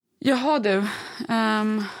Jaha du,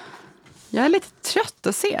 Jag är lite trött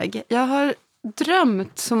och seg. Jag har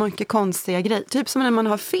drömt så mycket konstiga grejer. Typ som när man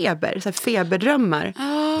har feber, så här feberdrömmar.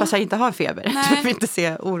 Fast jag inte har feber. Nej. Jag vill inte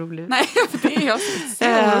se orolig ut. nej det är jag som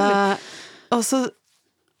ser orolig. Och så,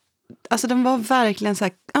 alltså de var verkligen så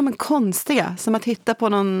här, men konstiga. Som att hitta på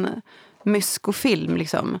någon myskofilm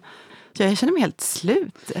liksom. Jag känner mig helt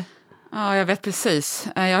slut. Ja, jag vet precis.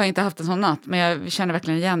 Jag har inte haft en sån natt, men jag känner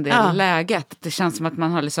verkligen igen det läget. Det känns som att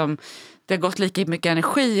man har liksom, det har gått lika mycket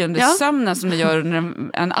energi under sömnen som det gör under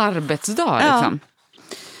en arbetsdag. Liksom.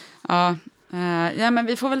 Ja, men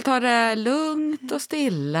vi får väl ta det lugnt och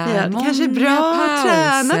stilla. Ja, det kanske är bra att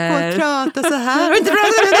träna på att prata så här. Och inte prata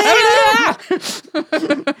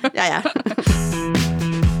ja.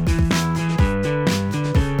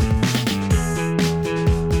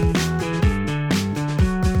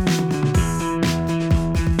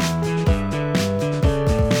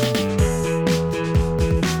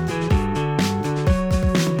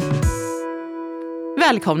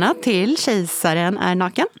 Välkomna till Kejsaren är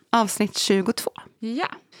naken, avsnitt 22. Ja.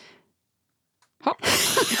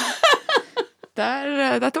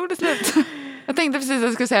 Där tog det slut. Jag tänkte precis att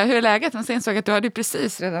jag skulle säga hur är läget, men sen insåg jag att du hade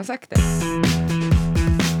precis redan sagt det.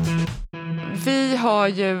 Vi har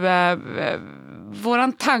ju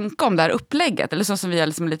våran tanke om det här upplägget, eller så som vi har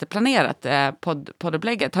liksom lite planerat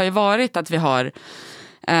poddupplägget, har ju varit att vi har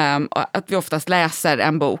att vi oftast läser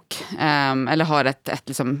en bok eller har ett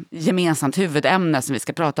liksom gemensamt huvudämne som vi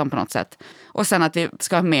ska prata om på något sätt. Och sen att vi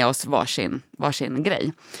ska ha med oss varsin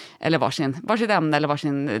grej. Eller varsitt ämne eller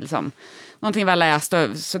varsin liksom, någonting vi har läst och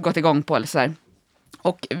så gått igång på. Eller så där.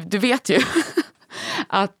 Och du vet ju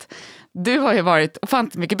att du har ju varit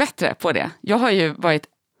ofantligt mycket bättre på det. Jag har ju varit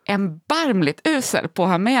erbarmligt usel på att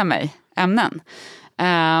ha med mig ämnen.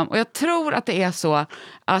 Och jag tror att det är så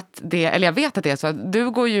att eller jag vet att det är så att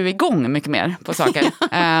du går ju igång mycket mer på saker.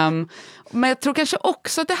 Men jag tror kanske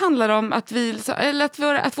också att det handlar om att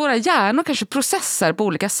att våra hjärnor kanske processar på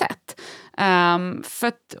olika sätt.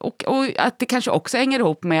 Och att det kanske också hänger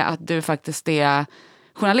ihop med att du faktiskt är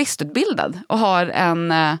journalistutbildad och har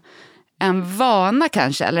en vana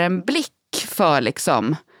kanske, eller en blick för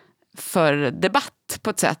liksom för debatt på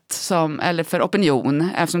ett sätt eller för opinion,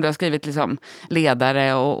 eftersom du har skrivit liksom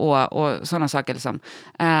ledare och sådana saker liksom,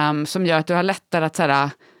 som gör att du har lättare att såhär,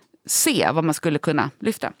 se vad man skulle kunna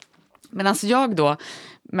lyfta. Medan jag då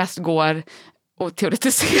mest går och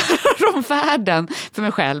teoretiserar om världen för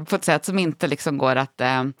mig själv på ett sätt som inte liksom går att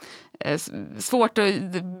svårt att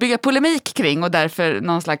bygga polemik kring och därför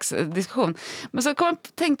någon slags diskussion. Men så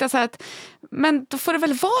tänkte jag så här att men då får det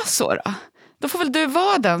väl vara så då. Då får väl du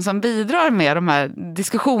vara den som bidrar med de här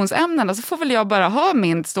diskussionsämnena. Så får väl jag bara ha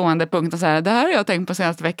min stående punkt och säga det här har jag tänkt på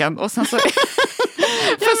senaste veckan. Och sen så,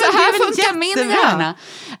 för så här funkar min hjärna.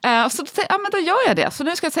 Så men då gör jag det. Så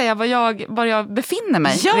nu ska jag säga var jag befinner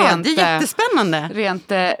mig. Ja, det är jättespännande.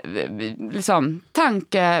 Rent liksom,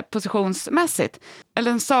 tankepositionsmässigt.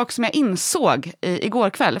 Eller en sak som jag insåg igår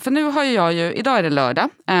kväll. För nu har idag är det lördag.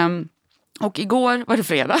 Och igår var det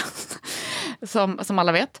fredag. Som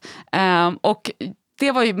alla vet. Och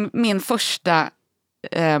det var ju min första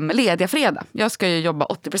lediga fredag. Jag ska ju jobba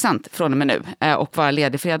 80% från och med nu och vara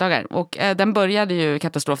ledig fredagar. Och den började ju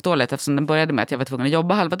katastrofdåligt eftersom den började med att jag var tvungen att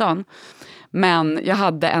jobba halva dagen. Men jag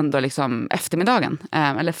hade ändå liksom eftermiddagen,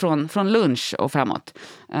 eller från lunch och framåt.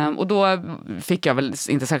 Och då fick jag väl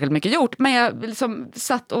inte särskilt mycket gjort. Men jag liksom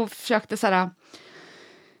satt och försökte såhär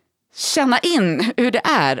känna in hur det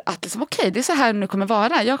är att liksom, okej, det är så här nu kommer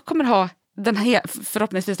vara. Jag kommer ha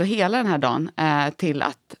förhoppningsvis då hela den här dagen till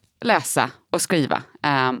att läsa och skriva.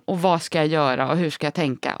 Och vad ska jag göra och hur ska jag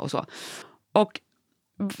tänka och så. Och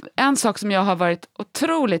en sak som jag har varit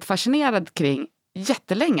otroligt fascinerad kring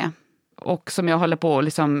jättelänge och som jag håller på och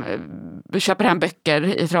liksom köper hem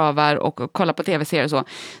böcker i travar och kollar på tv-serier och så.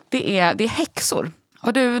 Det är häxor.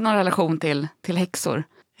 Har du någon relation till häxor?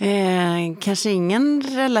 Kanske ingen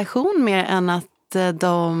relation mer än att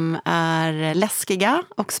de är läskiga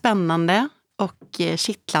och spännande och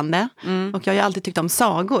kittlande. Och jag har ju alltid tyckt om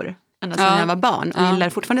sagor ända sedan jag var barn. Och gillar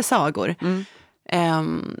fortfarande sagor.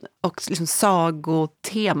 Och liksom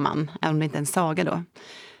sagoteman, även om det inte är en saga då.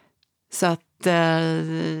 Så att,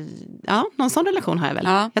 någon sån relation har jag väl.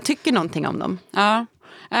 Ja. Jag tycker någonting om dem. Ja,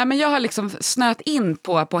 men jag har liksom snöat in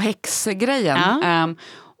på häxgrejen. Ja.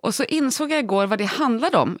 Och så insåg jag igår vad det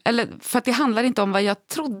handlade om. Eller, för att det handlar inte om vad jag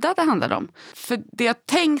trodde att det handlade om. För det jag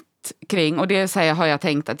tänkt kring, och det har jag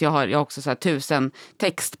tänkt att jag har också så här 1000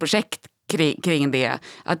 textprojekt kring det.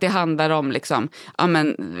 Att det handlar om liksom,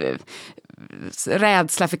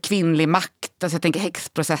 rädsla för kvinnlig makt. Alltså jag tänker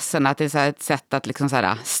häxprocessen, att det är så här ett sätt att liksom så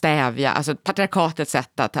här stävja, alltså patriarkatets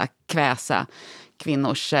sätt att kväsa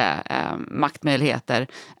kvinnors maktmöjligheter.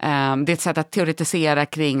 Det är ett sätt att teoretisera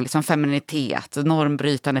kring liksom femininitet,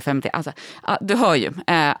 normbrytande femininitet. Alltså, du hör ju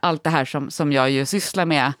allt det här som jag ju sysslar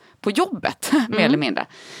med på jobbet, mer eller mindre.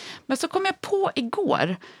 Men så kom jag på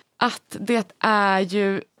igår att det är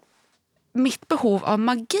ju mitt behov av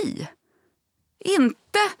magi.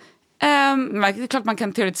 Inte... det är klart man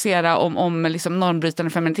kan teoretisera om liksom normbrytande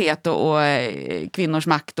femininitet och kvinnors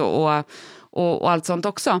makt och allt sånt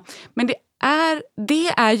också. Men det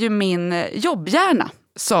är ju min jobbhjärna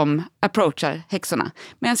som approachar häxorna.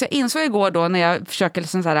 Men jag insåg igår då när jag försöker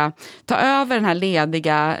liksom så här, ta över den här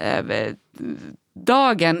lediga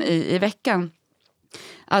dagen i veckan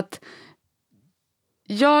att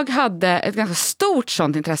jag hade ett ganska stort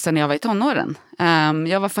sånt intresse när jag var i tonåren.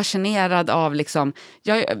 Jag var fascinerad av liksom,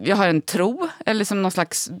 jag har en tro, eller liksom någon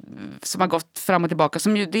slags som har gått fram och tillbaka,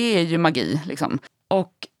 det är ju magi liksom.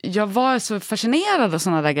 Och jag var så fascinerad av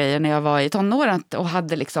sådana där grejer när jag var i tonåren och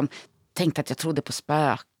hade liksom tänkt att jag trodde på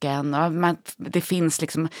spöken och det finns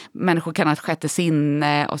liksom, människor kan ha ett sjätte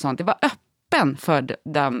sinne och sånt. Det var öppen för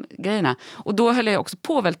de grejerna. Och då höll jag också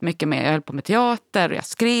på väldigt mycket med, jag höll på med teater och jag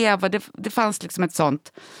skrev och det fanns liksom ett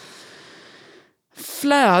sånt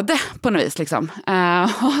flöde på något vis liksom.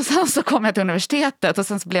 Och sen så kom jag till universitetet och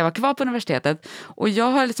sen så blev jag kvar på universitetet och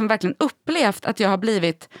jag har liksom verkligen upplevt att jag har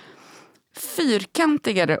blivit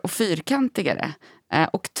fyrkantigare och fyrkantigare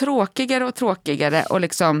och tråkigare och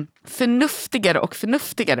liksom förnuftigare och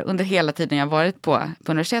förnuftigare under hela tiden jag varit på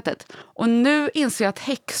universitetet. Och nu inser jag att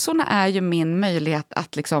häxorna är ju min möjlighet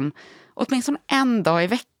att liksom åtminstone en dag i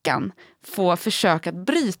veckan få försöka att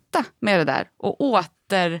bryta med det där och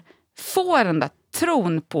återfå den där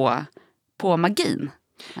tron på magin.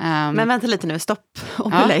 Men vänta lite nu, stopp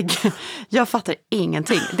och belägg. Jag fattar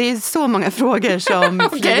ingenting. Det är så många frågor som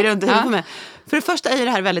flyger runt i huvudet på mig. För det första är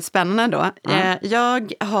det här väldigt spännande då.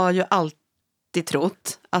 Jag har ju alltid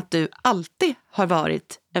trott att du alltid har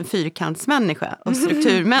varit en fyrkantsmänniska och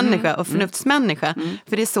strukturmänniska och förnuftsmänniska.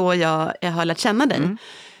 För det är så jag har lärt känna dig.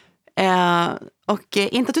 Och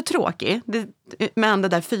inte att du är tråkig, men det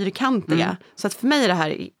där fyrkantiga. Så att för mig är det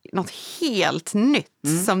här något helt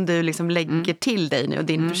nytt som du liksom lägger till dig nu och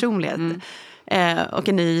din personlighet. Och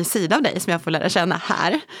en ny sida av dig som jag får lära känna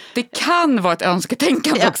här. Det kan vara ett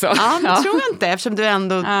önsketänkande också. Ja, det tror jag inte eftersom du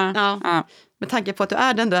ändå... Med tanke på att du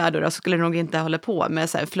är den du är då så skulle du nog inte hålla på med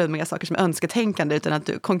så här flummiga saker som önsketänkande utan att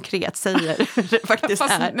du konkret säger det faktiskt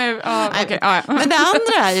är. Men det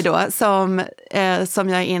andra är ju då som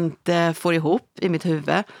jag inte får ihop i mitt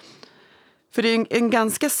huvud. För det är en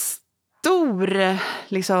ganska stor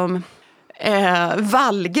liksom,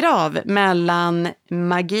 vallgrav mellan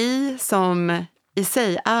magi som i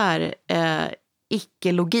sig är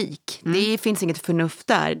icke-logik. Det finns inget förnuft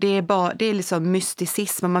där. Det är liksom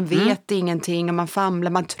mysticism och man vet ingenting och man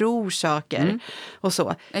famlar, man tror saker och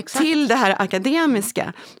så. Exakt. Till det här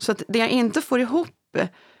akademiska. Så att det jag inte får ihop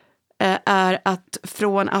är att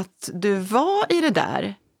från att du var i det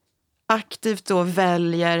där aktivt då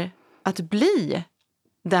väljer att bli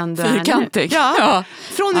den du fyrkantig. Är nu. Ja.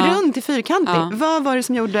 Från rund till fyrkantig. Vad var det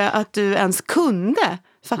som gjorde att du ens kunde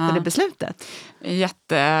fatta det beslutet?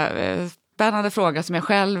 Jättespännande fråga som jag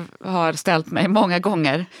själv har ställt mig många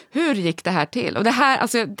gånger. Hur gick det här till? Och det här,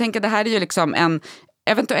 alltså jag tänker det här är ju liksom en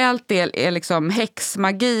eventuellt del är liksom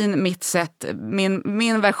häxmagin mitt sätt,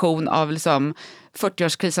 min version av liksom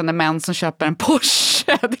 40-årskrisande män som köper en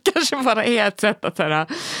Porsche. Det kanske bara är ett sätt att säga,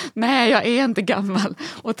 nej jag är inte gammal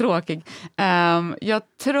och tråkig. Jag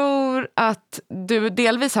tror att du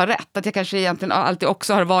delvis har rätt, att jag kanske egentligen alltid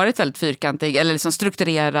också har varit väldigt fyrkantig eller liksom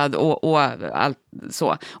strukturerad och allt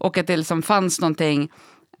så. Och att det liksom fanns någonting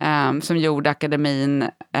som gjorde akademin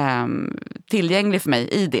tillgänglig för mig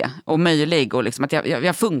i det och möjlig och liksom att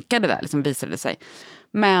jag funkade där liksom visade det sig.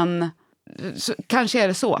 Men så, kanske är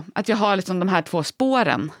det så att jag har liksom de här två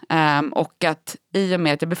spåren och att i och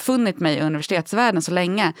med att jag befunnit mig i universitetsvärlden så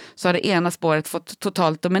länge så har det ena spåret fått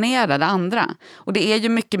totalt dominera det andra. Och det är ju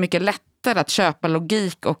mycket, mycket lättare att köpa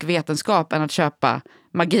logik och vetenskap än att köpa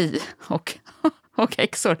magi och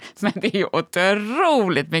häxor. Men det är ju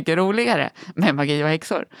otroligt mycket roligare med magi och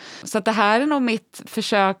häxor. Så att det här är nog mitt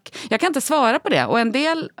försök. Jag kan inte svara på det. Och en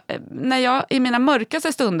del, när jag i mina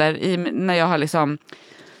mörkaste stunder, när jag har liksom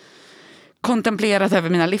kontemplerat över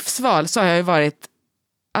mina livsval, så har jag ju varit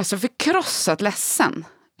alltså förkrossat ledsen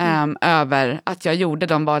över att jag gjorde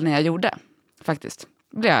de valen jag gjorde. Faktiskt.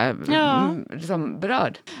 Blev jag liksom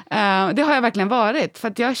berörd. Det har jag verkligen varit. För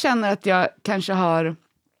att jag känner att jag kanske har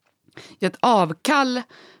gett avkall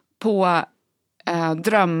på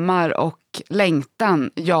drömmar och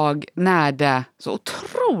längtan jag närde så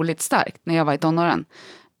otroligt starkt när jag var i tonåren.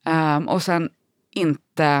 Och sen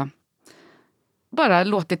inte bara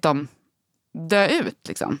låtit dem dö ut.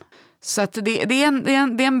 Liksom. Så att det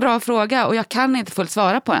är en bra fråga och jag kan inte fullt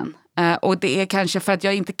svara på den. Och det är kanske för att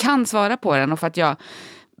jag inte kan svara på den och för att jag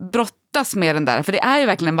brottas med den där. För det är ju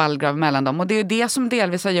verkligen en vallgrav mellan dem. Och det är det som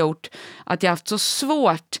delvis har gjort att jag haft så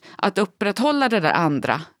svårt att upprätthålla det där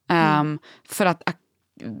andra. För att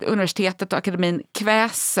universitetet och akademin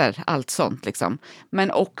kväser allt sånt. Liksom.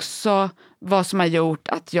 Men också vad som har gjort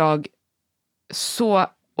att jag så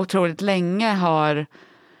otroligt länge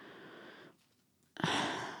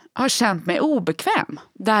har känt mig obekväm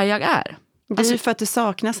där jag är. Det är ju för att det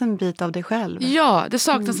saknas en bit av dig själv. Ja, det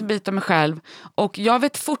saknas en bit av mig själv. Och jag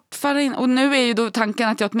vet fortfarande, och nu är ju då tanken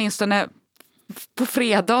att jag åtminstone på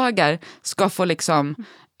fredagar ska få liksom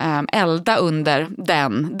elda under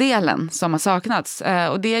den delen som har saknats.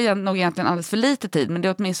 Och det är nog egentligen alldeles för lite tid, men det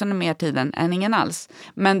är åtminstone mer tid än ingen alls.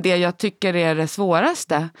 Men det jag tycker är det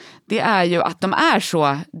svåraste, det är ju att de är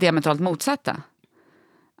så diametralt motsatta.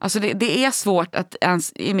 Alltså det är svårt att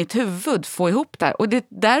ens i mitt huvud få ihop det här. Och det är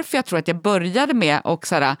därför jag tror att jag började med att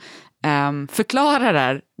förklara det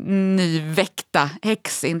här nyväckta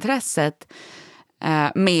häxintresset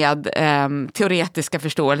med teoretiska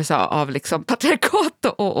förståelser av liksom patriarkat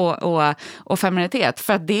och feminitet.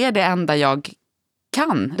 För att det är det enda jag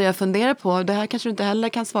kan. Det jag funderar på, det här kanske du inte heller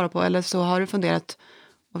kan svara på, eller så har du funderat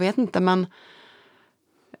och vet inte, men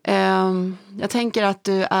jag tänker att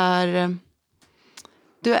du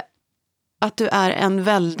är en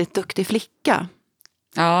väldigt duktig flicka.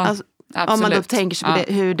 Ja, alltså, absolut. Om man då tänker sig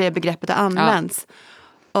på hur det begreppet används.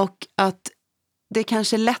 Ja. Och att det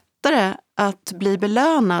kanske är lättare att bli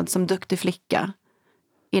belönad som duktig flicka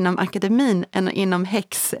inom akademin än inom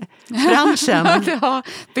häxbranschen. Ja,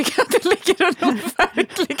 det ligger nog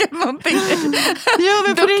verkligen någonting i. Ja,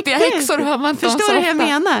 men duktiga häxor har man inte. Förstår du hur jag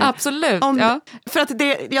menar? Absolut. För att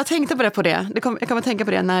jag tänkte på det. Jag kommer att tänka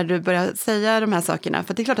på det när du börjar säga de här sakerna.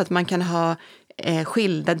 För det är klart att man kan ha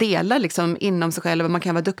skilda delar liksom, inom sig själv. Och man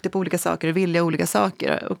kan vara duktig på olika saker och vilja olika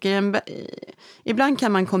saker. Och ibland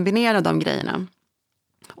kan man kombinera de grejerna.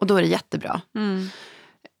 Och då är det jättebra.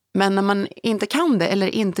 Men när man inte kan det eller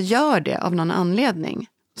inte gör det av någon anledning,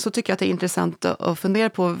 så tycker jag att det är intressant att fundera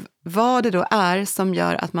på vad det då är som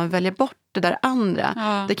gör att man väljer bort det där andra.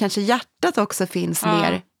 Ja. Det kanske hjärtat också finns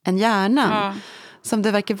mer än hjärnan, som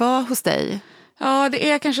det verkar vara hos dig. Ja,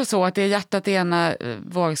 det är kanske så att det är hjärtat i ena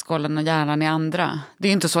vågskålen och hjärnan i andra. Det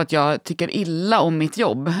är inte så att jag tycker illa om mitt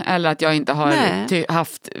jobb eller att jag inte har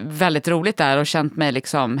haft väldigt roligt där och känt mig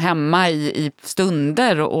liksom hemma i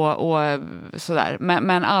stunder och sådär.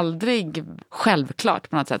 Men aldrig självklart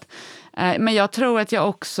på något sätt. Men jag tror att jag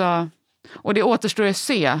också, och det återstår att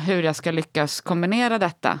se hur jag ska lyckas kombinera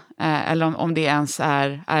detta. Eller om det ens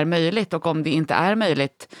är möjligt, och om det inte är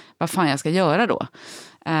möjligt, vad fan jag ska göra då?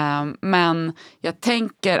 Men jag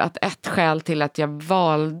tänker att ett skäl till att jag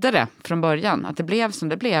valde det från början, att det blev som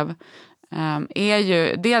det blev, är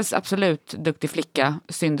ju dels absolut duktig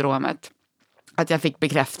flicka-syndromet. Att jag fick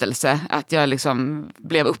bekräftelse, att jag liksom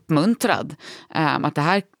blev uppmuntrad. Att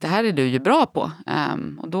det här är du ju bra på.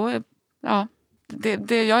 Och då,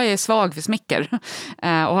 jag är svag för smicker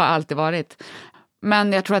och har alltid varit.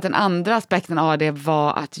 Men jag tror att den andra aspekten av det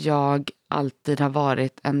var att jag alltid har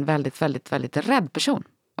varit en väldigt, väldigt, väldigt rädd person.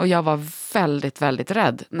 Och jag var väldigt, väldigt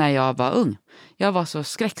rädd när jag var ung. Jag var så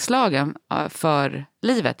skräckslagen för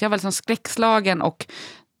livet. Jag var liksom skräckslagen och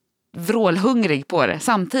vrålhungrig på det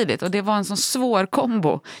samtidigt. Och det var en sån svår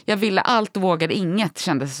kombo. Jag ville allt och vågade inget,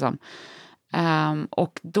 kändes det som.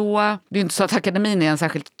 Och då, det är inte så att akademin är en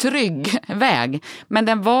särskilt trygg väg. Men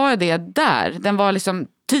den var det där. Den var liksom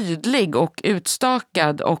tydlig och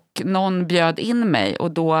utstakad, och någon bjöd in mig,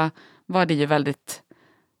 och då var det ju väldigt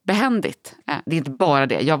behändigt. Det är inte bara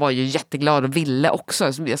det. Jag var ju jätteglad och ville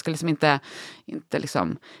också. Jag ska liksom inte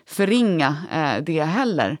liksom förringa det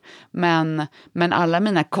heller. Men alla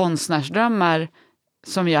mina konstnärsdrömmar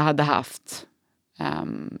som jag hade haft,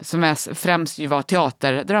 som främst ju var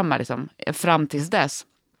teaterdrömmar liksom, fram tills dess,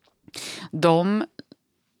 de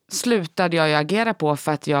slutade jag ju agera på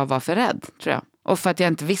för att jag var för rädd, tror jag. Och för att jag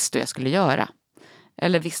inte visste hur jag skulle göra.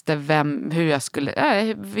 Eller visste hur jag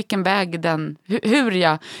skulle, vilken väg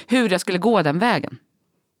hur jag skulle gå den vägen.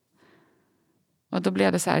 Och då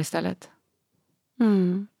blev det så här istället.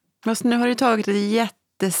 Alltså, nu har du tagit ett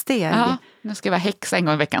jättesteg. Ja, nu ska jag vara häxa en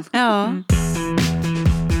gång i veckan. Ja.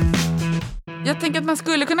 Jag tänker att man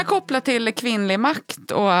skulle kunna koppla till kvinnlig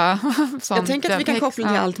makt och sånt. Jag tänker att vi kan koppla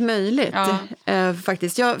till allt möjligt.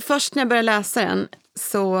 Faktiskt. Först när jag började läsa den,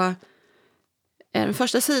 så den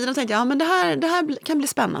första sidan tänkte jag, men det här kan bli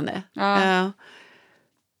spännande. Ja.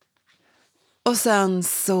 Och sen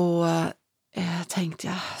så tänkte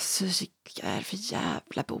jag, så vilka är det för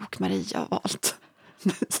jävla bok Maria har valt?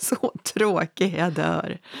 Så tråkig, jag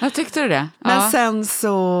dör. Jag tyckte du det? Men sen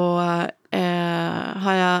så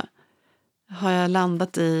har jag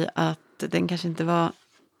landat i att den kanske inte var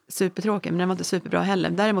supertråkig, men den var inte superbra heller.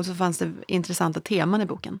 Däremot så fanns det intressanta teman i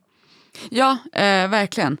boken. Ja,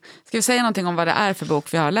 verkligen. Ska vi säga någonting om vad det är för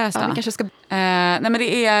bok vi har läst? Ja, vi kanske ska... nej, men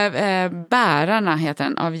det är Bärarna heter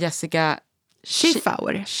den, av Jessica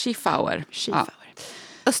Schiffauer. Ja.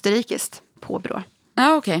 Österrikiskt påbrå.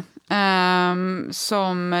 Ja, okej.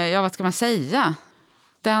 Som, ja vad ska man säga?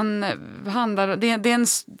 Den handlar, det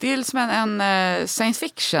är som en science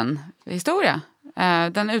fiction historia.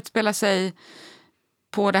 Den utspelar sig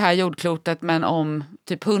på det här jordklotet men om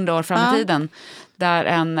typ 100 år fram i tiden. Där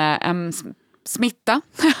en smitta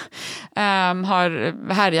har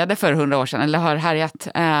härjade för 100 år sedan, eller har härjat.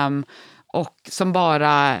 Och som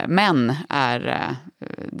bara män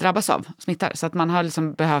drabbas av, smittar. Så att man har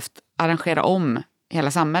liksom behövt arrangera om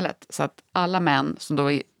hela samhället. Så att alla män som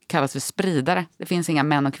då kallas för spridare, det finns inga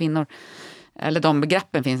män och kvinnor. Eller de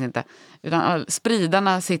begreppen finns inte. Utan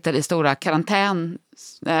spridarna sitter i stora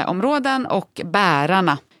karantänområden och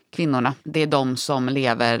bärarna, kvinnorna, det är de som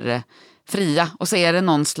lever fria. Och så är det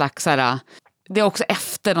någon slags det är också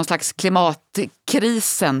efter någon slags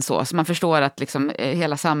klimatkrisen så man förstår att liksom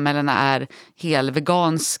hela samhällena är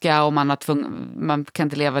helveganska och man kan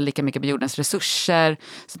inte leva lika mycket på jordens resurser.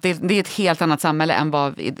 Så det är ett helt annat samhälle än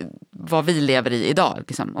vad vi lever i idag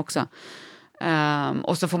liksom, också.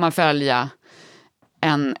 Och så får man följa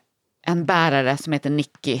en bärare som heter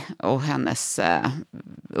Nicky och hennes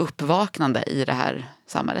uppvaknande i det här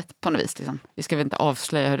samhället på något vis. Liksom. Vi ska väl inte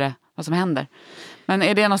avslöja vad som händer. Men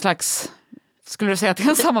är det någon slags... Skulle du säga att det är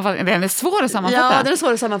en sammanfattning? Den är svår att sammanfatta. Ja, den är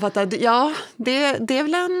svår att sammanfatta. Ja, det är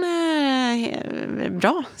väl en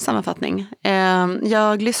bra sammanfattning.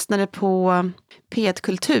 Jag lyssnade på P1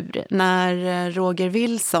 Kultur när Roger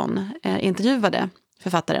Wilson intervjuade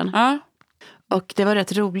författaren. Ja. Och det var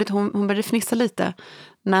rätt roligt. Hon började fnissa lite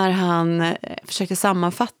när han försökte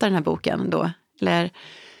sammanfatta den här boken då. Eller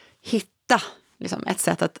hitta liksom, ett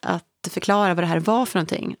sätt att förklara vad det här var för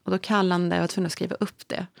någonting. Och då kallade han det, jag var tvungen att skriva upp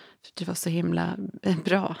det. För det var så himla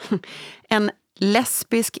bra. En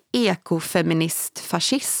lesbisk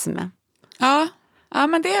ekofeminist-fascism. Ja,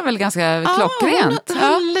 men det är väl ganska klockrent. Hon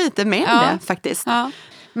höll lite med det faktiskt. Ja.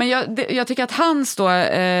 Men jag tycker att hans då,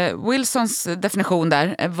 Wilsons definition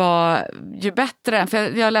där var ju bättre.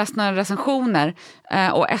 För jag har läst några recensioner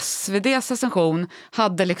och SVDs recension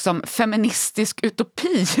hade liksom feministisk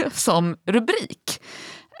utopi som rubrik.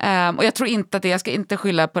 Och jag tror inte att jag ska inte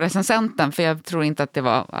skylla på recensenten, för jag tror inte att det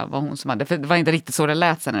var hon som hade, för det var inte riktigt så det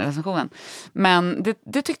lät sen i recensionen. Men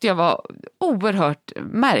det tyckte jag var oerhört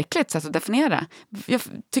märkligt sätt att definiera.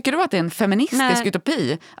 Tycker du att det är en feministisk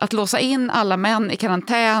utopi? Att låsa in alla män i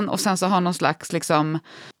karantän och sen så ha någon slags liksom,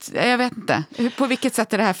 jag vet inte, på vilket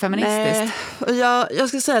sätt är det här feministiskt? Nej. Jag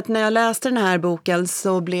skulle säga att när jag läste den här boken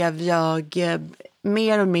så blev jag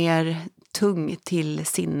mer och mer tung till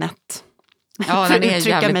sinnet. Ja, den är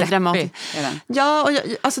jävligt deppig. Ja, och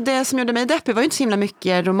alltså det som gjorde mig deppig var ju inte så himla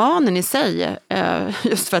mycket romanen i sig.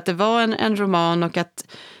 Just för att det var en roman och att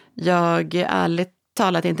jag ärligt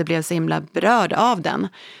talat inte blev så himla berörd av den.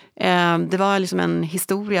 Det var liksom en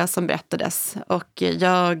historia som berättades och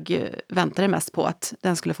jag väntade mest på att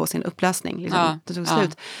den skulle få sin upplösning. Liksom. Det tog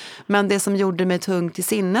slut. Men det som gjorde mig tung till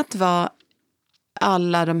sinnet var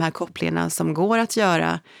alla de här kopplingarna som går att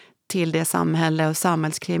göra till det samhälle och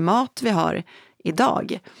samhällsklimat vi har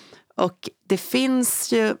idag. Och det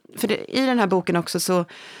finns ju, i den här boken också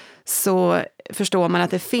så förstår man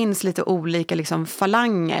att det finns lite olika liksom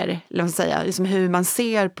falanger, eller vad säga, liksom hur man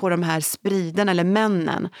ser på de här spridarna eller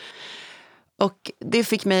männen. Och det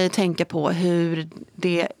fick mig tänka på hur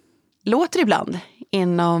det låter ibland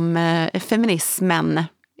inom feminismen.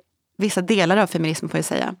 Vissa delar av feminismen får jag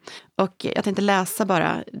säga. Och jag tänkte läsa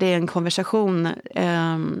bara, det är en konversation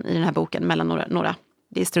i den här boken mellan några.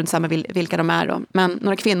 Det är strunt samma vilka de är då. Men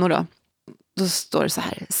några kvinnor då. Då står det så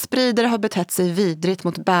här. Spridare har betett sig vidrigt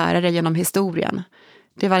mot bärare genom historien.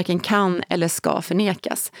 Det varken kan eller ska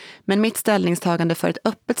förnekas. Men mitt ställningstagande för ett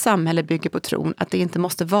öppet samhälle bygger på tron att det inte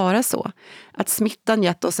måste vara så. Att smittan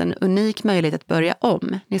gett oss en unik möjlighet att börja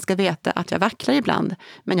om. Ni ska veta att jag vacklar ibland.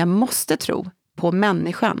 Men jag måste tro på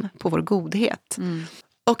människan, på vår godhet. Mm.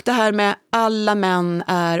 Och det här med alla män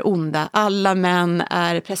är onda, alla män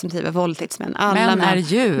är presumtiva våldtäktsmän. Män är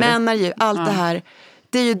djur. Allt det här.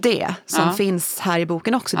 Det är ju det som finns här i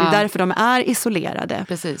boken också. Det är därför de är isolerade.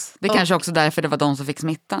 Precis. Det är kanske också därför det var de som fick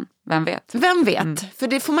smittan. Vem vet? För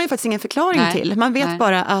det får man ju faktiskt ingen förklaring till. Man vet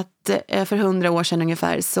bara att för 100 år sedan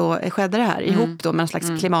ungefär så skedde det här ihop då med en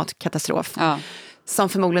slags klimatkatastrof. som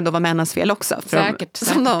förmodligen då var männens fel också. Säkert.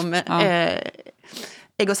 Som de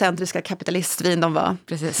egocentriska kapitalistvin de var.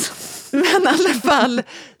 Precis. Men i alla fall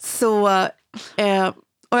så,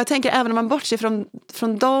 och jag tänker även om man bortser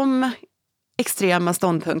från de extrema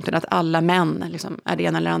ståndpunkterna att alla män liksom är det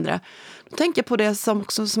ena eller andra. Då tänker jag på det som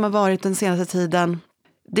har varit den senaste tiden,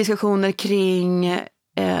 diskussioner kring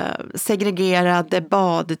segregerade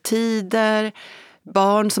badtider,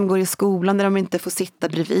 barn som går i skolan där de inte får sitta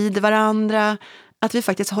bredvid varandra. Att vi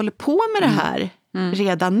faktiskt håller på med det här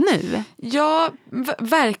redan nu. Ja,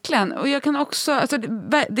 verkligen. Och jag kan också, alltså,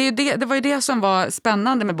 det var ju det som var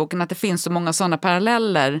spännande med boken, att det finns så många sådana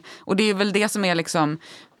paralleller. Och det är väl det som är liksom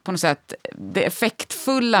på något sätt det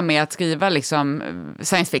effektfulla med att skriva liksom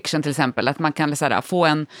science fiction till exempel. Att man kan så här,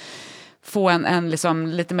 få en liksom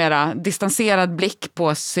lite mera distanserad blick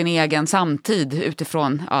på sin egen samtid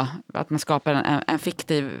utifrån att man skapar en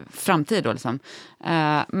fiktiv framtid då liksom.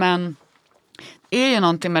 Men det är ju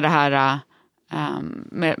någonting med det här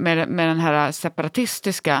med den här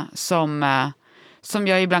separatistiska som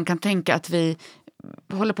jag ibland kan tänka att vi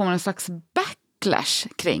håller på med en slags backlash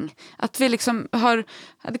kring. Att vi liksom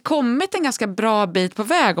hade kommit en ganska bra bit på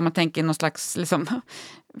väg om man tänker någon slags liksom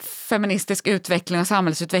feministisk utveckling och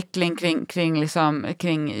samhällsutveckling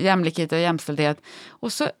kring jämlikhet och jämställdhet.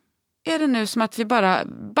 Och så är det nu som att vi bara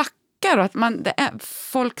backar och att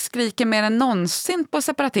folk skriker mer än någonsin på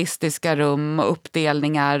separatistiska rum och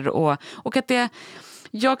uppdelningar och att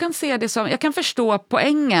jag kan se det som, jag kan förstå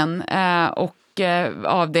poängen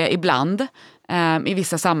av det ibland i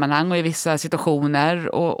vissa sammanhang och i vissa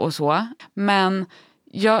situationer och så. Men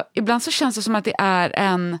ibland så känns det som att det är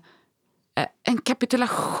en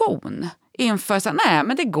kapitulation inför så nej,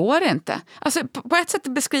 men det går inte. Alltså på ett sätt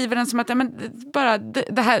beskriver den som att bara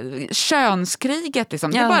det här könskriget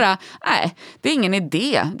liksom, det är bara det är ingen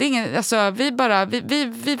idé. Det är ingen, alltså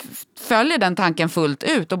vi följer den tanken fullt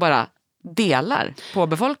ut och bara delar på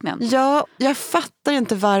befolkningen. Ja, jag fattar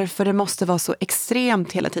inte varför det måste vara så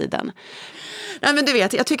extremt hela tiden. Nej, men du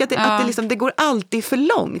vet, jag tycker att det går alltid för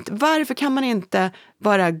långt. Varför kan man inte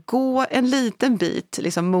bara gå en liten bit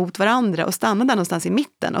liksom mot varandra och stanna där någonstans i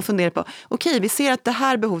mitten och fundera på, okej, vi ser att det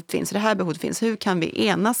här behovet finns, det här behovet finns. Hur kan vi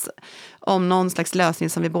enas om någon slags lösning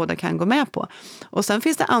som vi båda kan gå med på? Och sen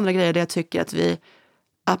finns det andra grejer där jag tycker att vi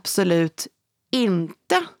absolut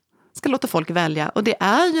inte ska låta folk välja. Och det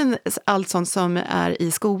är ju allt sånt som är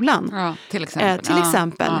i skolan. Ja, till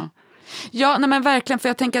exempel. Ja, nej, men verkligen. För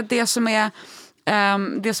jag tänker att det som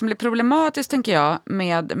blir problematiskt, tänker jag,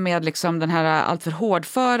 med liksom den här alltför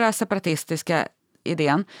hårdföra separatistiska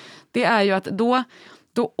idén, det är ju att då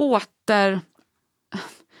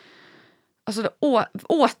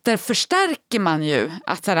återförstärker man ju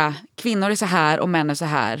att såhär, kvinnor är så här och män är så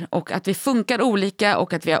här, och att vi funkar olika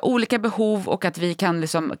och att vi har olika behov och att vi kan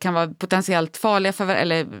vara potentiellt farliga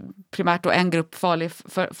eller primärt då en grupp farlig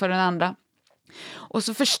för den andra. Och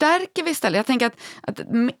så förstärker vi istället. Jag tänker att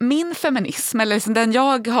min feminism, eller liksom den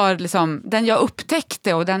jag har liksom, den jag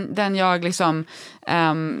upptäckte och den jag liksom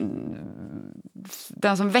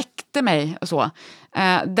den som väckte mig och så,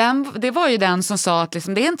 det var ju den som sa att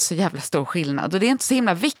liksom, det är inte så jävla stor skillnad och det är inte så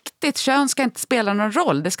himla viktigt, kön ska inte spela någon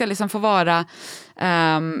roll, det ska liksom få vara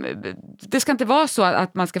det ska inte vara så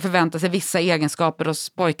att man ska förvänta sig vissa egenskaper hos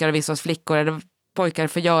pojkar och vissa hos flickor, eller pojkar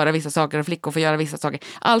får göra vissa saker och flickor får göra vissa saker.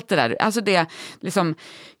 Allt det där, alltså det liksom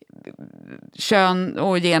kön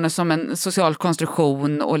och genus som en social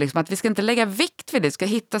konstruktion, och liksom att vi ska inte lägga vikt vid det, vi ska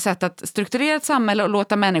hitta sätt att strukturera ett samhälle och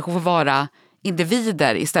låta människor få vara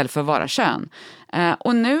individer istället för att vara kön.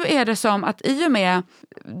 Och nu är det som att i och med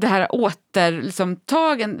det här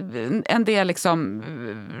en del liksom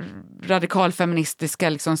radikalfeministiska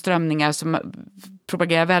liksom strömningar som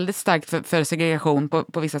propagerar väldigt starkt för segregation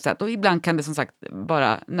på vissa sätt, och ibland kan det som sagt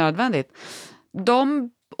vara nödvändigt.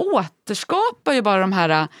 De återskapar ju bara de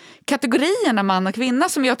här kategorierna man och kvinna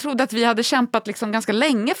som jag trodde att vi hade kämpat liksom ganska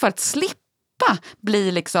länge för att slippa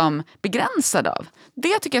bli liksom begränsad av.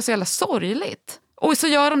 Det tycker jag är så jävla sorgligt. Och så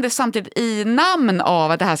gör de det samtidigt i namn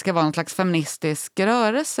av att det här ska vara en slags feministisk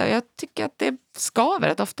rörelse. Jag tycker att det skaver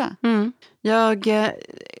rätt ofta. Mm. Jag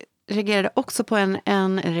reagerade också på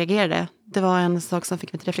det var en sak som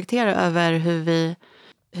fick mig att reflektera över hur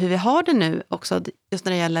vi har det nu också, just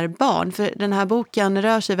när det gäller barn. För den här boken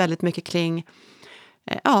rör sig väldigt mycket kring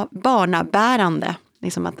barnabärande.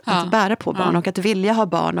 Liksom att bära på barn och att vilja ha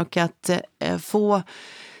barn och att få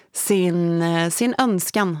sin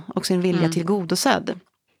önskan och sin vilja tillgodosedd.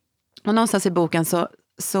 Och någonstans i boken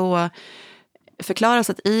så förklaras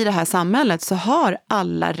att i det här samhället så har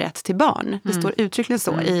alla rätt till barn. Det står uttryckligen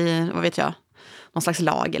så i, vad vet jag, någon slags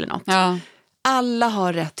lag eller något. Ja. alla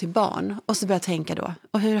har rätt till barn. Och så börjar jag tänka då,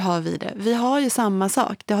 och hur har vi det? Vi har ju samma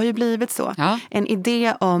sak, det har ju blivit så. Ja. En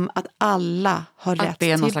idé om att alla har rätt till barn. Att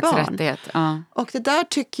det är någon slags rättighet. Ja. Och det där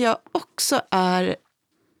tycker jag också är...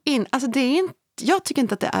 Alltså det är inte, jag tycker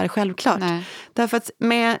inte att det är självklart. Nej. Därför att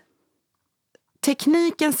med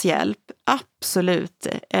teknikens hjälp, absolut.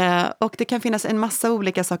 Och det kan finnas en massa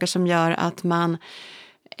olika saker som gör att man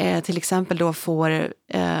till exempel då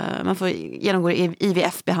man får genomgå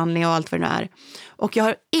IVF-behandling och allt vad det nu är. Och jag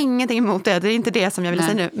har ingenting emot det, det är inte det som jag vill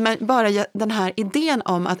säga nu. Men bara den här idén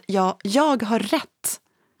om att jag har rätt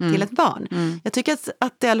till ett barn. Jag tycker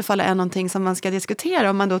att det i alla fall är någonting som man ska diskutera.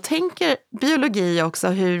 Om man då tänker biologi också,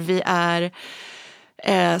 hur vi är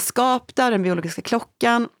skapta, den biologiska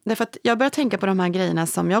klockan. Därför att jag börjar tänka på de här grejerna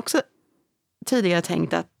som jag också tidigare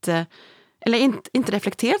tänkt att, eller inte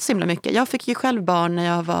reflekterat så himla mycket. Jag fick ju själv barn när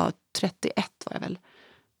jag var 31 var jag väl.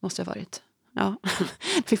 Måste jag ha varit. Ja,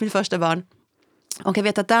 fick mitt första barn. Och jag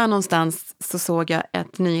vet att där någonstans så såg jag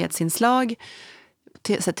ett nyhetsinslag,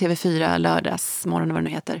 TV4 lördagsmorgon, vad det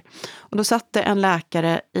nu heter. Och då satt det en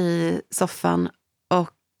läkare i soffan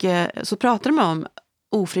och så pratade de om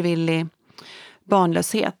ofrivillig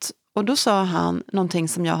barnlöshet. Och då sa han någonting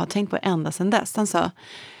som jag har tänkt på ända sedan dess. Han sa,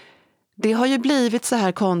 det har ju blivit så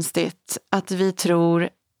här konstigt att vi tror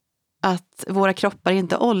att våra kroppar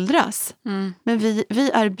inte åldras. Men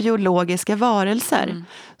vi är biologiska varelser.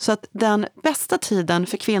 Så att den bästa tiden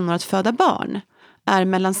för kvinnor att föda barn är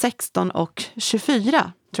mellan 16 och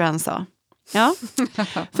 24, tror jag han sa. Ja.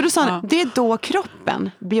 För då sa han, det är då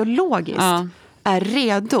kroppen biologiskt är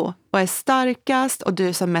redo och är starkast och du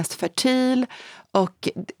är som mest fertil. Och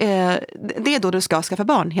det är då du ska skaffa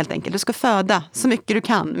barn helt enkelt. Du ska föda så mycket du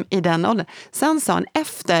kan i den åldern. Sen sa han,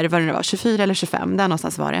 efter vad det nu var, 24 eller 25, där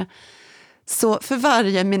någonstans var det. Så för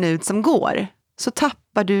varje minut som går så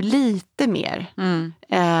tappar du lite mer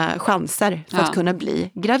chanser för att kunna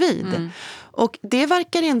bli gravid. Och det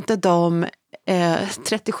verkar inte de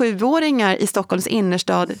 37-åringar i Stockholms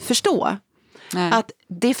innerstad förstå. Nej. Att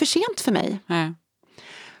det är för sent för mig. Nej.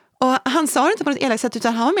 Och han sa det inte på något elakt sätt,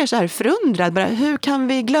 utan han var mer så här förundrad. Bara, hur kan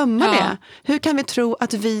vi glömma det? Hur kan vi tro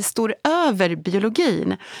att vi står över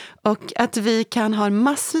biologin? Och att vi kan ha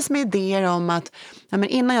massvis med idéer om att men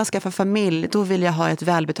innan jag skaffar familj, då vill jag ha ett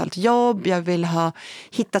välbetalt jobb. Jag vill ha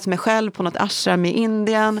hittat mig själv på något ashram i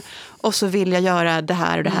Indien. Och så vill jag göra det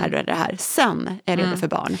här och det här och det här. Sen är det för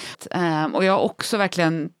barn. Och jag har också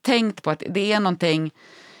verkligen tänkt på att det är någonting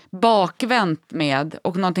bakvänt med,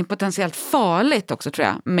 och någonting potentiellt farligt också, tror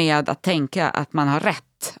jag, med att tänka att man har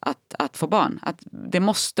rätt att få barn. Att det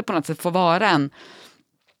måste på något sätt få vara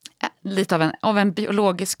lite av en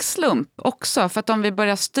biologisk slump också. För att om vi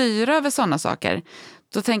börjar styra över sådana saker,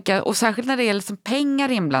 då tänker jag, och särskilt när det är liksom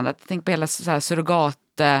pengar inblandat, tänk på hela så här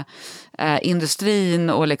surrogatindustrin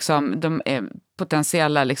och liksom de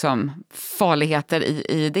potentiella liksom farligheter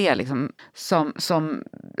i det liksom, som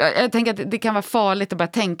jag tänker att det kan vara farligt att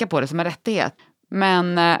börja tänka på det som en rättighet,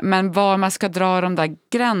 men var man ska dra de där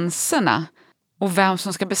gränserna och vem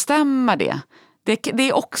som ska bestämma det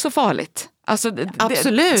är också farligt. Alltså,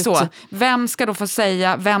 absolut. Så, vem ska då få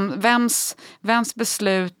säga, vems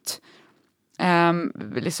beslut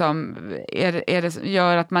liksom, är det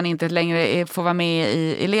gör att man inte längre får vara med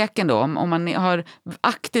i leken då? Om man har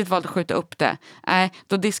aktivt valt att skjuta upp det,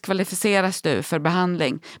 då diskvalificeras du för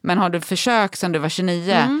behandling. Men har du försökt sedan du var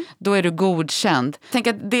 29, då är du godkänd. Tänk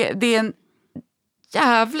att det är en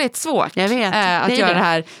jävligt svårt att göra det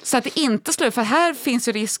här. Så att det inte slår, för här finns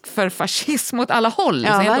ju risk för fascism åt alla håll.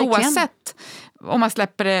 Ja, oavsett om man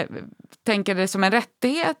släpper det, tänker det som en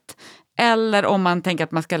rättighet, eller om man tänker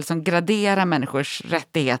att man ska liksom gradera människors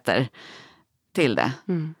rättigheter till det.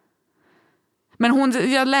 Men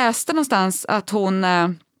jag läste någonstans att hon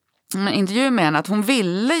intervju med henne, att hon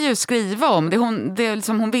ville ju skriva om det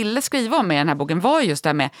som hon ville skriva om i den här boken var just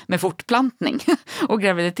det med fortplantning och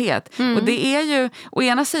graviditet. Och det är ju å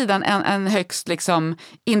ena sidan en högst liksom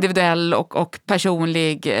individuell och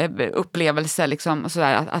personlig upplevelse liksom, och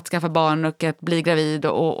sådär, att skaffa barn och att bli gravid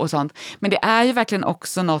och sånt. Men det är ju verkligen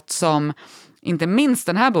också något som inte minst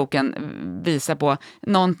den här boken visar på,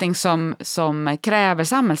 någonting som kräver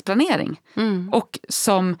samhällsplanering. Och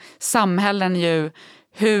som samhällen ju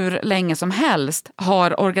hur länge som helst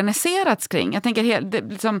har organiserats kring. Jag tänker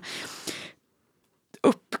liksom,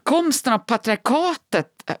 uppkomsten av patriarkatet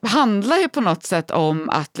handlar ju på något sätt om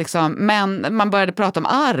att liksom, man började prata om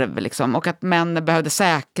arv liksom, och att män behövde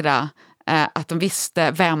säkra att de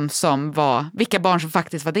visste vilka barn som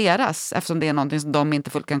faktiskt var deras, eftersom det är någonting som de inte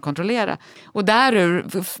fullt kan kontrollera. Och därur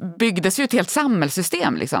byggdes ju ett helt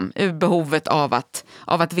samhällssystem liksom, ur behovet av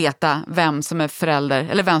att veta vem som är förälder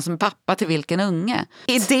eller vem som är pappa till vilken unge.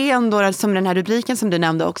 Idén då, som den här rubriken som du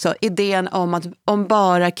nämnde också, idén om att om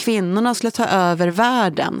bara kvinnorna skulle ta över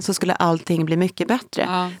världen så skulle allting bli mycket bättre.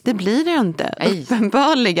 Ja. Det blir det inte. Nej.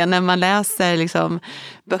 Uppenbarligen när man läser liksom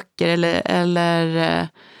böcker eller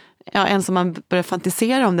en som man börjar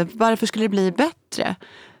fantisera om det. Varför skulle det bli bättre?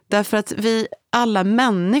 Därför att vi alla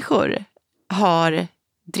människor har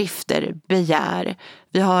drifter, begär.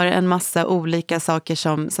 Vi har en massa olika saker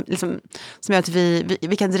som gör att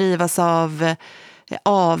vi kan drivas av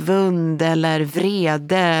avund eller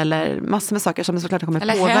vrede eller massor med saker som såklart kommer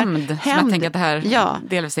påverka. Eller hämnd, som jag tänker att det här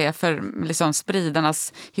delvis är för liksom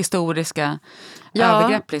spridarnas historiska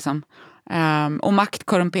övergrepp. Liksom. Och makt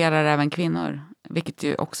korrumperar även kvinnor, vilket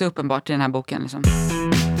ju också är uppenbart i den här boken. Liksom.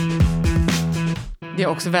 Det är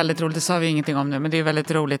också väldigt roligt, det sa vi ingenting om nu, men det är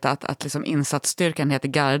väldigt roligt att liksom insatsstyrkan heter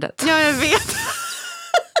gardet. Ja, jag vet.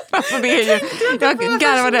 Alltså det är ju, jag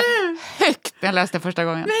garvade högt när jag läste första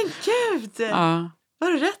gången. Men gud! Ja.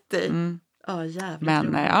 Har du rätt i? Jävligt.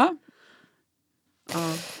 Men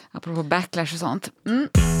apropå backlash och sånt.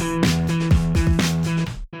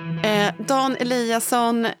 Dan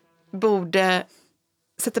Eliasson borde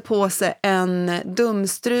sätta på sig en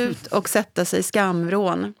dumstrut och sätta sig i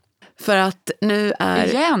skamvrån. För att nu är...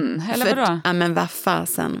 Igen? Eller vadå? Ja, men vad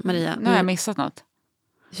fasen, Maria. Nu har jag missat något.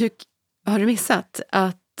 Har du missat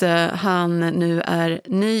att han nu är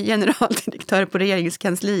ny generaldirektör på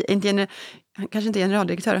regeringskansli? Kanske inte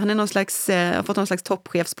generaldirektör. Han är har fått någon slags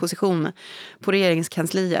toppchefsposition på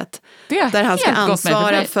regeringskansliet. Där han ska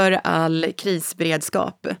ansvara för all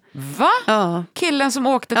krisberedskap. Va? Ja. Killen som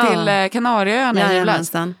åkte till Kanarieöarna i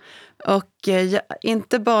julas. Och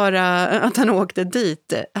inte bara att han åkte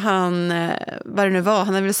dit. Vad det nu var,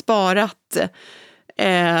 han hade väl sparat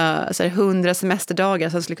 100 semesterdagar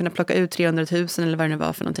så han skulle kunna plocka ut 300 000 eller vad det nu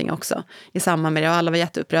var för någonting också i samband med det. Och alla var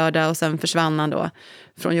jätteupprörda och sen försvann han då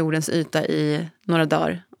från jordens yta i några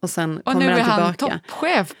dagar. Och sen kommer han tillbaka. Och nu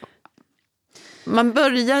är han toppchef. Man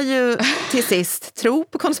börjar ju till sist tro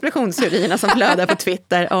på konspirationsteorierna som flödar på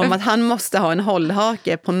Twitter om att han måste ha en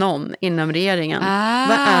hållhake på någon inom regeringen.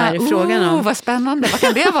 Vad är frågan om? Vad spännande, vad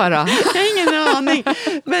kan det vara? Jag har ingen aning.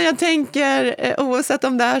 Men jag tänker, oavsett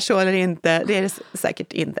om det är så eller inte, det är det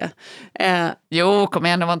säkert inte. Jo, kom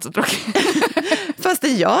igen, det var inte så tråkigt. Fast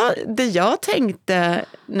det jag tänkte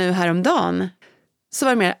nu häromdagen så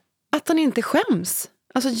var det mer att han inte skäms.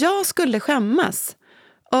 Alltså jag skulle skämmas.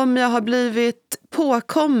 Om jag har blivit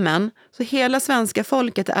påkommen så hela svenska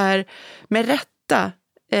folket är med rätta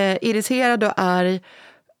irriterad och arg.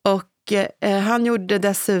 Och han gjorde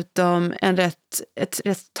dessutom ett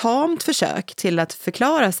rätt tamt försök till att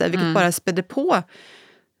förklara sig, vilket bara spädde på.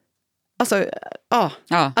 Alltså,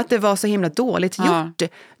 att det var så himla dåligt gjort.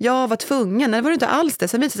 Jag var tvungen, det var inte alls det.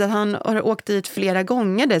 Sen visade det sig att han har åkt dit flera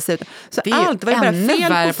gånger dessutom. Så allt var ju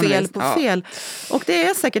bara fel på fel. Och det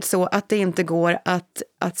är säkert så att det inte går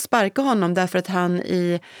att sparka honom därför att han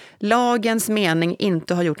i lagens mening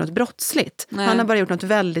inte har gjort något brottsligt. Nej. Han har bara gjort något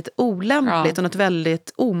väldigt olämpligt och något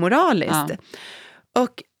väldigt omoraliskt. Ja.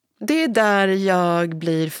 Och det är där jag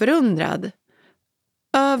blir förundrad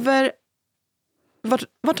över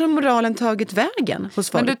vart har moralen tagit vägen hos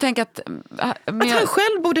folk? Men du tänker att han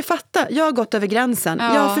själv borde fatta. Jag har gått över gränsen.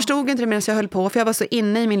 Ja. Jag förstod inte det medan jag höll på, för jag var så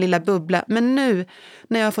inne i min lilla bubbla. Men nu,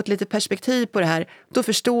 när jag har fått lite perspektiv på det här, då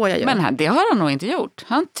förstår jag ju. Men det har han nog inte gjort.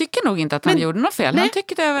 Han tycker nog inte att han gjorde något fel. Nej. Han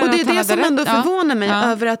tycker det och det är det som ändå förvånar mig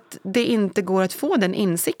över att det inte går att få den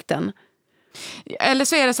insikten. Eller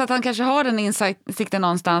så är det så att han kanske har den insikten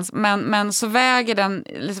någonstans, men så väger den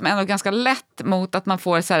liksom ändå ganska lätt mot att man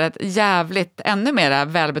får så här ett jävligt, ännu mer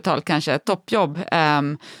välbetalt kanske toppjobb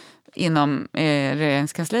inom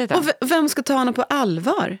regeringskansliet. Och vem ska ta honom på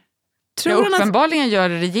allvar? Tror uppenbarligen gör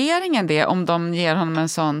regeringen det om de ger honom en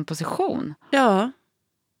sån position. Ja.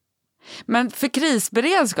 Men för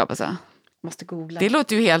krisberedskap alltså? Måste googla. Det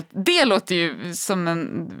låter ju som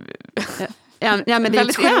en... Ja, men det är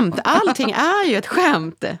ett skämt. Allting är ju ett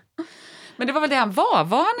skämt. Men det var väl det han var?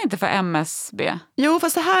 Var han inte för MSB? Jo,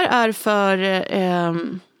 fast det här är för...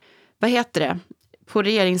 vad heter det? På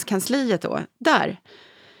regeringskansliet då. Där.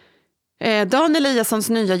 Dan Eliassons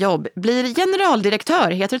nya jobb blir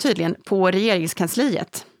generaldirektör, heter det tydligen, på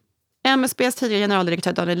regeringskansliet. MSBs tidigare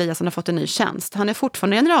generaldirektör Dan Eliasson har fått en ny tjänst. Han är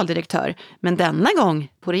fortfarande generaldirektör, men denna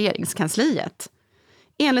gång på regeringskansliet.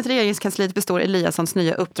 Enligt regeringskansliet består Eliassons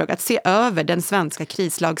nya uppdrag att se över den svenska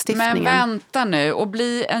krislagstiftningen. Men vänta nu, och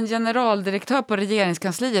bli en generaldirektör på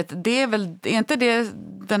regeringskansliet, det är väl är inte det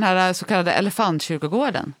den här så kallade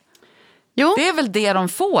elefantkyrkogården? Jo. Det är väl det de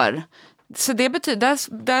får. Så det betyder,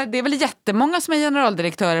 det är väl jättemånga som är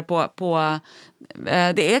generaldirektörer på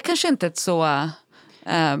det är kanske inte ett så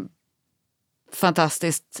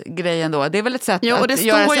fantastiskt grej ändå. Det är väl ett sätt att göra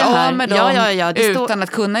sig av med dem utan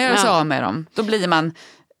att kunna göra sig av med dem. Då blir man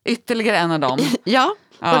ytterligare en av dem. Ja.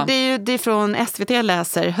 Och det är ju det från SVT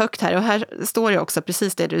läser högt här. Och här står det också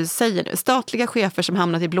precis det du säger nu. Statliga chefer som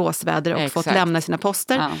hamnat i blåsväder och fått lämna sina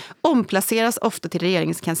poster omplaceras ofta till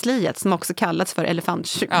regeringskansliet, som också kallats för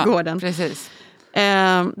elefantkyrkogården. Precis.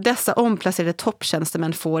 Dessa omplacerade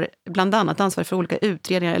topptjänstemän får bland annat ansvar för olika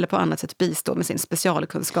utredningar eller på annat sätt bistå med sin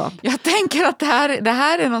specialkunskap. Jag tänker att det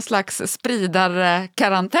här är någon slags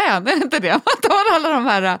spridarkarantän, är det inte det? Man tar alla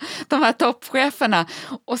de här toppcheferna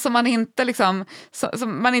och som man inte liksom,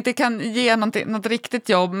 som man inte kan ge något riktigt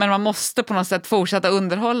jobb, men man måste på något sätt fortsätta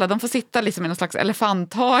underhålla. De får sitta liksom i någon slags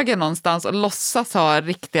elefanthage någonstans och låtsas ha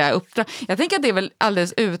riktiga uppdrag. Jag tänker att det är väl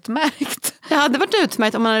alldeles utmärkt. Det hade varit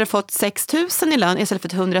utmärkt om man hade fått 6 000 i lön istället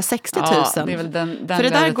för 160 000. Ja, det är väl den för det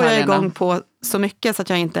där går jag igång på så mycket så att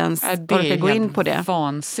jag inte ens orkar gå in på det. Det är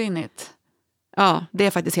vansinnigt. Ja, det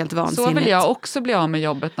är faktiskt helt vansinnigt. Så vill jag också bli av med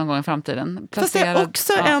jobbet någon gång i framtiden. Fast det är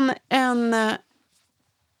också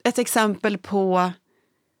ett exempel på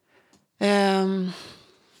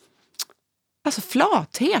alltså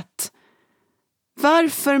flathet.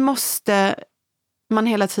 Varför måste man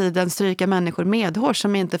hela tiden stryka människor medhårs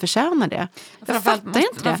som inte förtjänar det? Jag fattar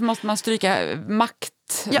inte det. Varför måste man stryka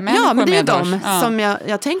maktmänniskor ja, men det är medhårs? de som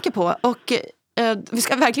jag tänker på. Och vi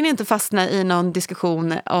ska verkligen inte fastna i någon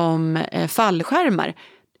diskussion om fallskärmar.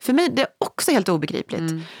 För mig det är också helt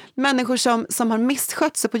obegripligt. Människor som har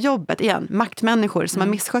misskött sig på jobbet, igen, maktmänniskor som har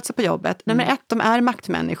misskött sig på jobbet. Nummer 1, de är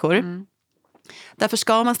maktmänniskor. Därför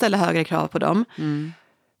ska man ställa högre krav på dem.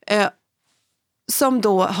 Som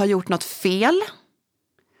då har gjort något fel.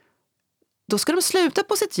 Då ska de sluta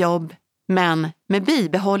på sitt jobb, men med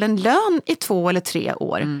bibehållen lön i 2 eller 3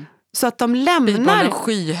 år. Så att de lämnar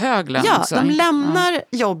skyhög lön. Ja, de lämnar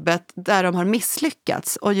jobbet där de har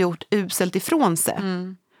misslyckats och gjort uselt ifrån sig.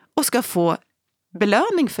 Och ska få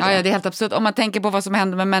belöning för det. Ja, det är helt absurt. Om man tänker på vad som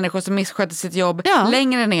händer med människor som missköter sitt jobb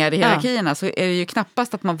längre ner i hierarkierna så är det ju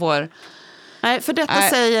knappast att man får... Nej, för detta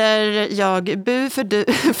säger jag bu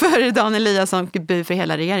för Dan Eliasson och bu för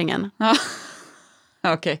hela regeringen. Ja.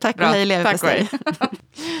 Okej, tack bra. Och hej leverpastej.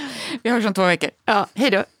 Vi hörs om 2 veckor. Ja, hej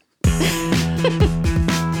då.